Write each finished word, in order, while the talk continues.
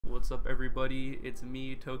What's up, everybody? It's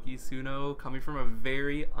me, Toki Suno, coming from a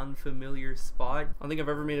very unfamiliar spot. I don't think I've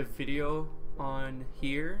ever made a video on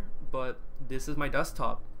here, but this is my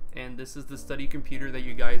desktop, and this is the study computer that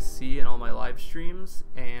you guys see in all my live streams,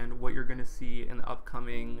 and what you're gonna see in the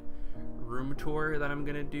upcoming room tour that I'm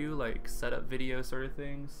gonna do, like setup video sort of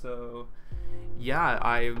thing. So yeah,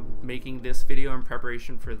 I'm making this video in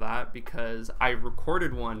preparation for that because I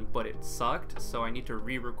recorded one but it sucked, so I need to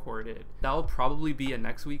re-record it. That'll probably be a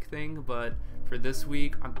next week thing, but for this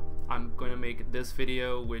week I'm going to make this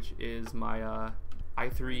video, which is my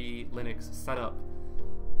i3 Linux setup.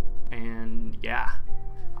 And yeah,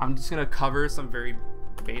 I'm just gonna cover some very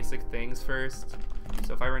basic things first.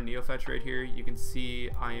 So if I run NeoFetch right here, you can see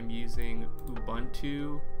I am using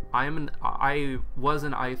Ubuntu. I was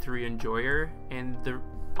an i3 enjoyer, and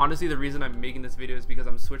honestly the reason I'm making this video is because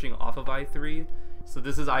I'm switching off of i3. So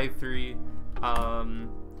this is i3.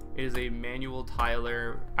 It is a manual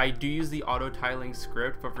tiler. I do use the auto tiling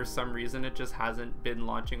script, but for some reason it just hasn't been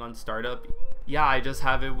launching on startup. Yeah, I just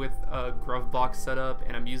have it with a Grub box setup,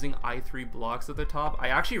 and I'm using i3 blocks at the top. I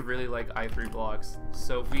actually really like i3 blocks.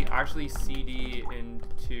 So if we actually cd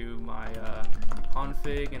into my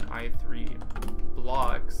config and i3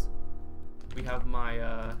 blocks, we have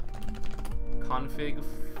my config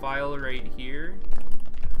file right here,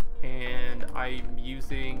 and I'm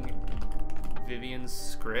using Vivian's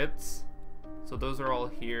scripts, so those are all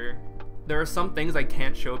here. There are some things I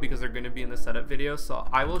can't show because they're going to be in the setup video, so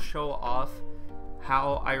I will show off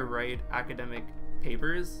how I write academic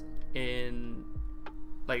papers in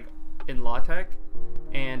LaTeX.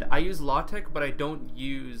 And I use LaTeX, but I don't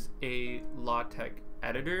use a LaTeX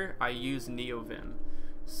editor. I use NeoVim.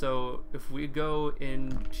 So if we go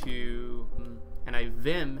into, and I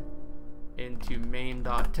vim into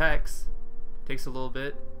main.text, takes a little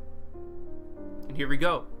bit, and here we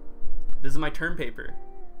go. This is my term paper.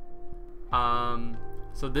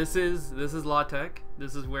 So this is LaTeX.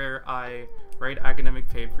 This is where I write academic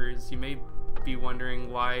papers. You may be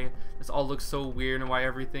wondering why this all looks so weird and why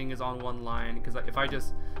everything is on one line, because if I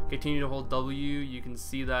just continue to hold W, you can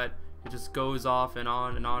see that it just goes off and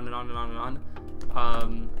on and on and on and on and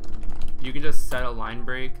on. You can just set a line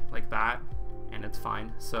break like that and it's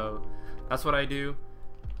fine. So that's what I do.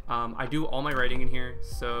 I do all my writing in here,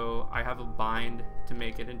 so I have a bind to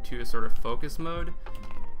make it into a sort of focus mode,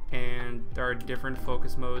 and there are different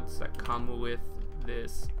focus modes that come with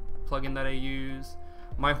this plugin that I use.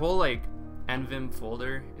 My whole nvim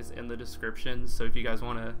folder is in the description, so if you guys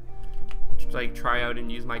want to try out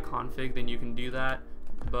and use my config, then you can do that.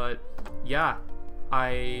 But yeah,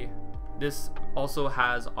 this also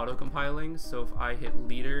has auto compiling, so if I hit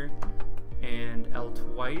leader and L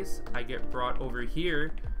twice, I get brought over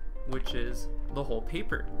here, which is the whole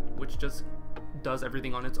paper, which just does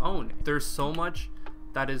everything on its own. There's so much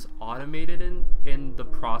that is automated in the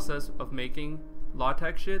process of making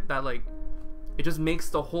LaTeX shit that it just makes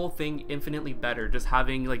the whole thing infinitely better, just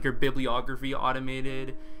having your bibliography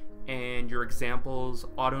automated and your examples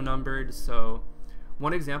auto numbered. So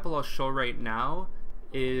one example I'll show right now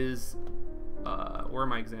is where are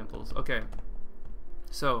my examples? Okay,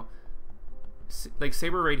 so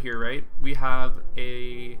Saber right here, right? We have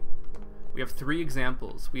three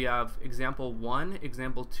examples. We have example 1,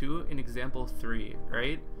 example 2, and example 3,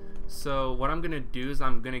 right? So what I'm gonna do is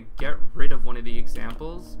I'm gonna get rid of one of the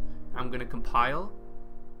examples. I'm gonna compile.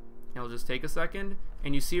 It'll just take a second,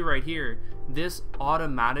 and you see right here, this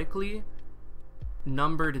automatically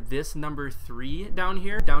numbered this number 3 down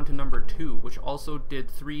here down to number 2, which also did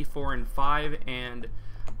 3, 4, and 5, and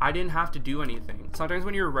I didn't have to do anything. Sometimes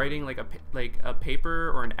when you're writing a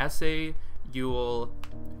paper or an essay, you'll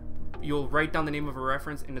write down the name of a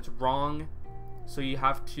reference and it's wrong, so you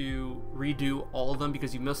have to redo all of them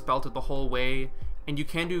because you misspelled it the whole way. And you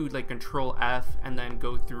can do Control F and then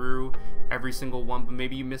go through every single one, but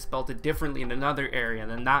maybe you misspelled it differently in another area,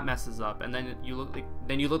 and then that messes up, and then you look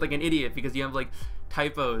like an idiot because you have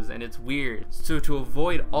typos and it's weird. So to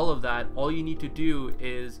avoid all of that, all you need to do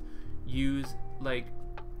is use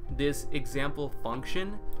this example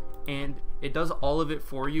function, and it does all of it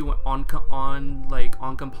for you on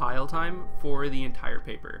compile time for the entire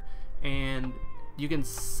paper. And you can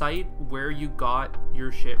cite where you got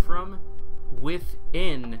your shit from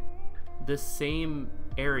within the same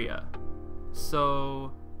area.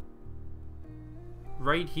 So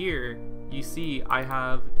right here you see I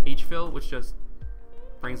have hfill, which just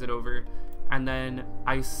brings it over, and then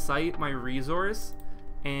I cite my resource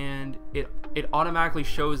and it automatically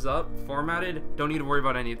shows up formatted. Don't need to worry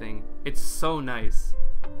about anything. It's so nice.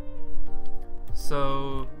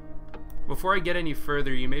 So before I get any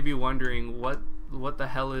further, you may be wondering what the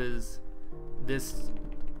hell is this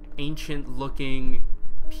ancient looking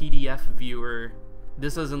PDF viewer.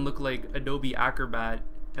 This doesn't look like Adobe Acrobat,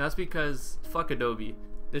 and that's because fuck Adobe.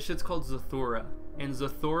 This shit's called Zathura, and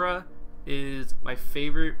Zathura is my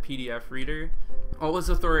favorite PDF reader. All what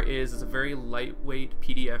Zathura is a very lightweight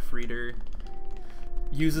PDF reader.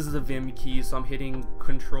 Uses the Vim key, so I'm hitting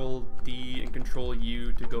Control D and Control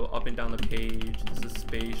U to go up and down the page. This is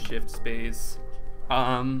space, shift, space.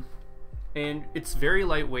 And it's very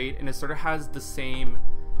lightweight, and it sort of has the same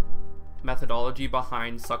methodology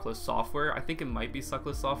behind suckless software. I think it might be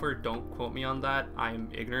suckless software. Don't quote me on that. I'm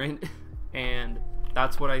ignorant. And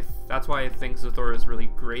that's why I think Zathura is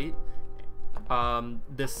really great.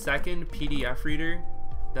 The second PDF reader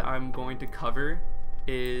that I'm going to cover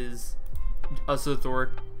is a Zathura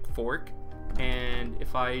fork, and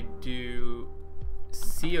if I do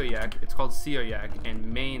coyak, it's called coyak, and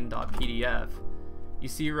main.pdf, you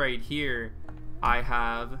see right here I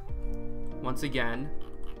have, once again,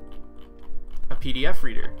 a PDF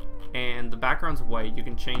reader, and the background's white. You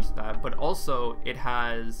can change that, but also it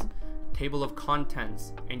has table of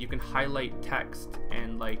contents, and you can highlight text,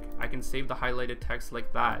 and like I can save the highlighted text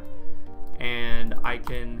like that, and I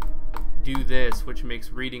can do this, which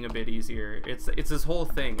makes reading a bit easier. It's this whole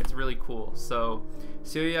thing. It's really cool. So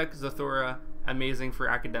coyak, Zathura, amazing for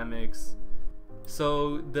academics.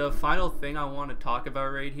 So the final thing I want to talk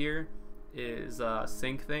about right here is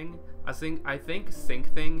syncthing. I think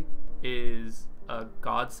syncthing is a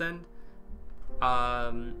godsend.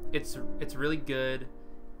 It's really good.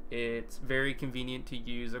 It's very convenient to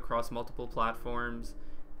use across multiple platforms,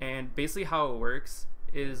 and basically how it works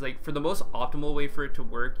is, like, for the most optimal way for it to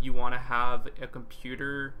work, you want to have a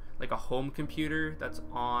computer, like a home computer that's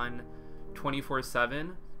on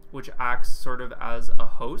 24/7, which acts sort of as a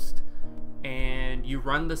host, and you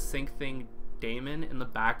run the syncthing daemon in the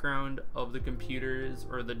background of the computers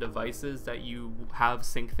or the devices that you have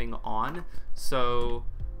syncthing on. So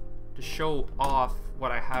to show off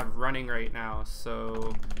what I have running right now,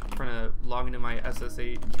 so I'm gonna log into my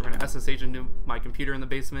SSH, we're gonna SSH into my computer in the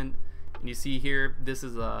basement. And you see here, this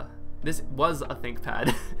was a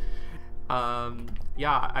ThinkPad.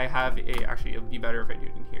 Yeah, I have actually it'll be better if I do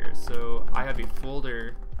it in here. So I have a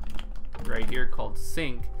folder right here called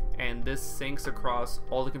sync, and this syncs across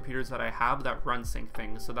all the computers that I have that run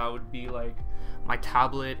syncthing. So that would be like my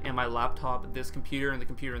tablet and my laptop, this computer, and the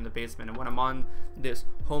computer in the basement. And when I'm on this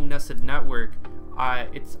home nested network,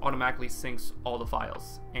 it automatically syncs all the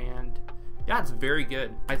files. And yeah, it's very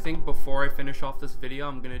good. I think before I finish off this video,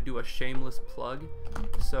 I'm gonna do a shameless plug.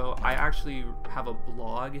 So I actually have a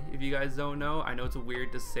blog, if you guys don't know. I know it's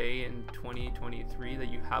weird to say in 2023 that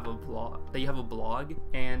you have a blog.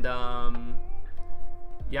 And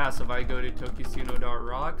yeah, so if I go to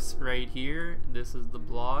tokusuno.rocks right here, this is the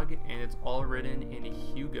blog, and it's all written in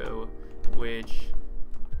Hugo, which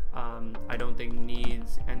I don't think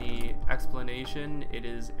needs any explanation.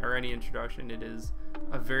 Or any introduction. It is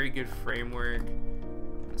a very good framework.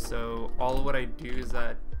 So all of what I do is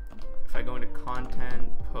that if I go into content,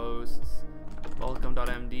 posts,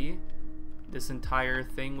 welcome.md, this entire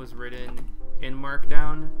thing was written in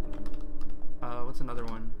Markdown. What's another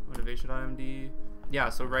one? Motivation.md. Yeah,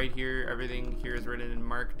 so right here, everything here is written in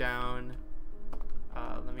Markdown.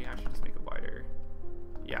 Let me actually just make it wider.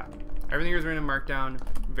 Yeah, everything here is written in Markdown.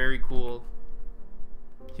 Very cool.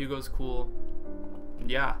 Hugo's cool. And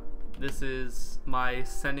yeah, this is my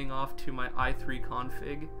sending off to my i3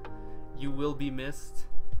 config. You will be missed.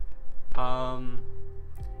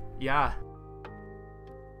 Yeah.